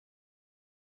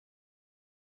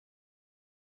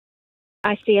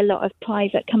I see a lot of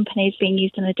private companies being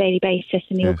used on a daily basis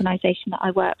in the organisation that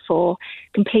I work for.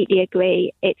 Completely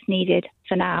agree, it's needed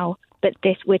for now, but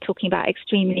we're talking about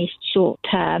extremely short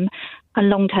term. And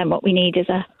long term, what we need is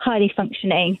a highly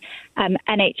functioning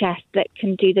NHS that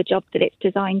can do the job that it's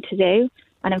designed to do.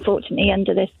 And unfortunately,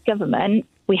 under this government,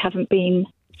 we haven't been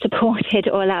supported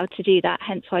or allowed to do that,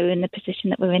 hence why we're in the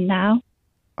position that we're in now.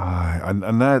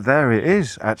 And there it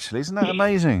is, actually. Isn't that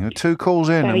amazing? 2 calls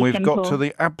in and we've got to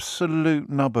the absolute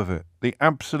nub of it. The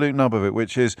absolute nub of it,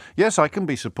 which is, yes, I can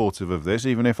be supportive of this,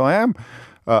 even if I am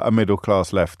a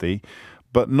middle-class lefty,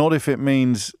 but not if it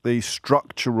means the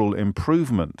structural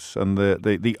improvements and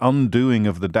the undoing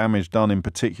of the damage done, in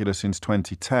particular since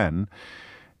 2010,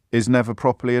 is never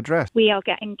properly addressed. We are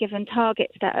getting given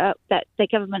targets that the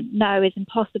government know is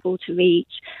impossible to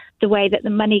reach. The way that the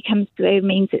money comes through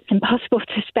means it's impossible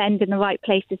to spend in the right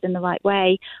places in the right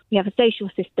way. We have a social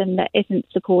system that isn't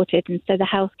supported, and so the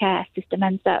healthcare system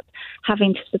ends up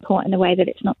having to support in a way that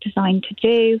it's not designed to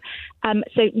do.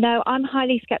 So no, I'm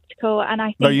highly sceptical, and I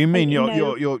think. No, you mean you're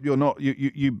not.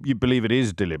 You believe it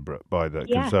is deliberate by the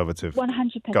Conservative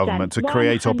 100%, government to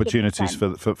create 100%. opportunities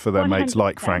for their mates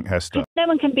like Frank Hester. No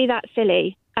one can be that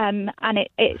silly. And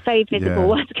it's so visible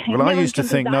what's going on. Well, I used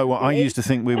to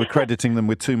think we were crediting them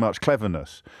with too much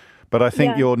cleverness. But I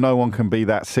think no one can be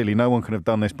that silly. No one can have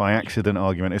done this by accident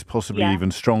argument is possibly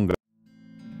even stronger.